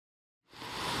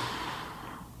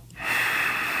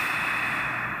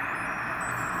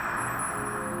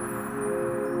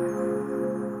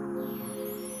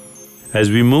As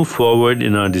we move forward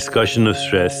in our discussion of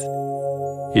stress,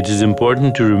 it is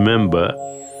important to remember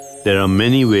there are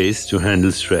many ways to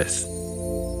handle stress.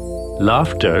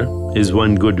 Laughter is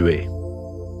one good way.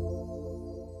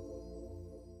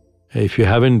 If you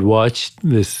haven't watched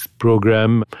this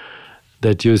program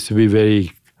that used to be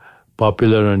very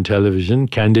popular on television,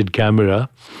 Candid Camera,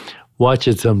 watch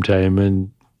it sometime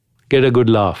and get a good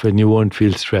laugh and you won't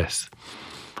feel stress.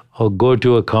 Or go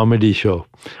to a comedy show,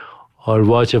 or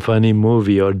watch a funny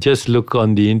movie, or just look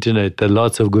on the internet. There are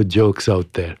lots of good jokes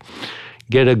out there.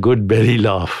 Get a good belly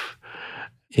laugh.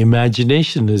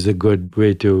 Imagination is a good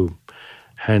way to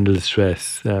handle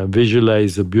stress.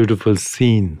 Visualize a beautiful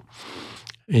scene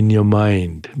in your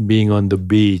mind, being on the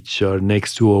beach or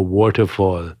next to a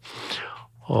waterfall,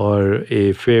 or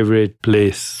a favorite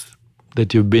place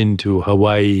that you've been to,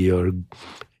 Hawaii or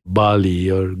Bali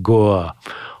or Goa,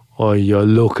 or your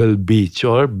local beach,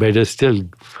 or better still,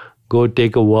 go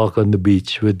take a walk on the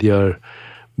beach with your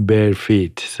bare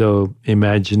feet. So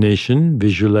imagination,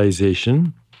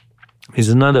 visualization is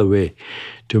another way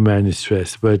to manage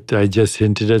stress. But I just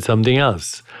hinted at something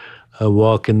else. A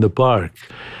walk in the park,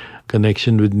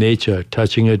 connection with nature,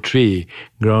 touching a tree,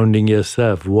 grounding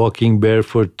yourself, walking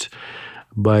barefoot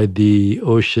by the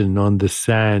ocean, on the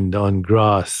sand, on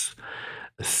grass,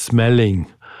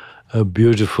 smelling a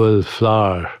beautiful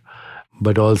flower.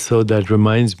 But also, that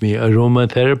reminds me,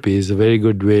 aromatherapy is a very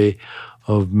good way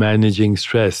of managing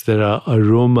stress. There are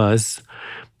aromas,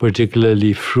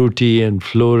 particularly fruity and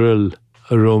floral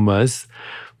aromas,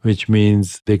 which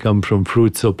means they come from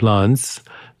fruits or plants,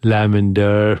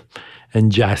 lavender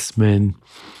and jasmine,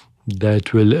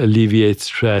 that will alleviate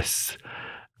stress.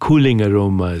 Cooling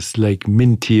aromas like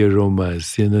minty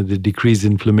aromas, they decrease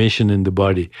inflammation in the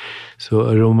body. So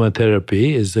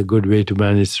aromatherapy is a good way to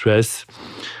manage stress.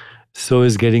 So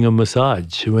is getting a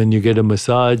massage. When you get a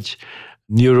massage,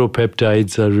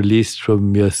 neuropeptides are released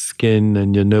from your skin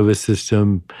and your nervous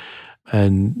system.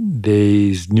 And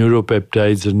these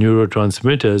neuropeptides or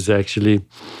neurotransmitters actually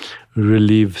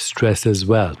relieve stress as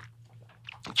well.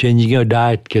 Changing your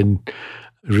diet can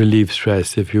relieve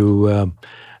stress. If you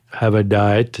have a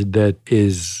diet that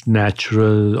is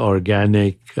natural,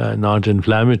 organic, not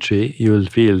inflammatory, you will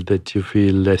feel that you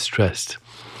feel less stressed.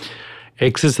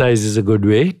 Exercise is a good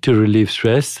way to relieve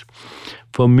stress.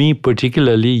 For me,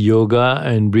 particularly yoga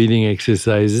and breathing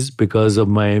exercises, because of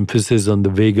my emphasis on the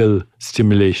vagal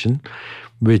stimulation,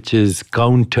 which is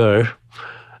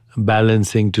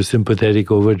counter-balancing to sympathetic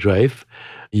overdrive.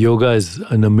 Yoga is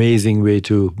an amazing way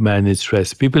to manage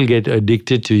stress. People get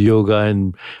addicted to yoga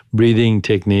and breathing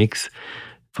techniques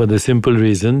for the simple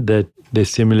reason that they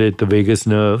stimulate the vagus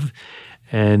nerve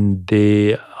and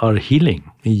they are healing.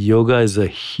 Yoga is a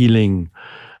healing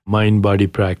mind-body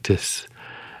practice.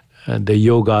 The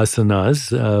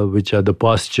yogasanas, which are the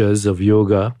postures of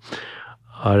yoga,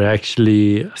 are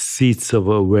actually seats of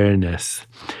awareness.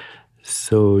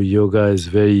 So yoga is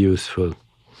very useful.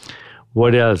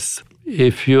 What else?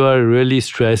 If you are really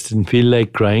stressed and feel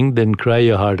like crying, then cry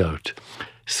your heart out.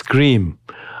 Scream.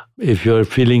 If you're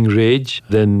feeling rage,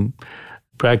 then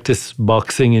practice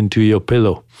boxing into your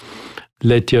pillow.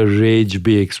 Let your rage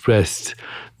be expressed,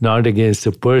 not against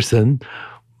a person,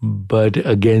 but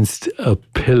against a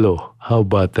pillow. How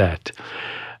about that?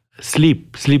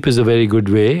 Sleep. Sleep is a very good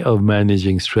way of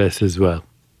managing stress as well.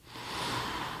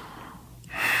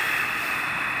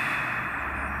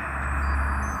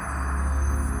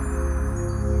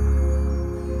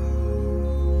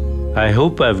 I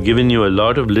hope I've given you a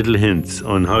lot of little hints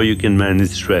on how you can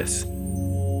manage stress.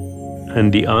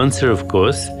 And the answer, of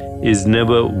course, is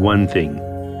never one thing.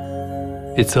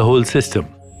 It's a whole system.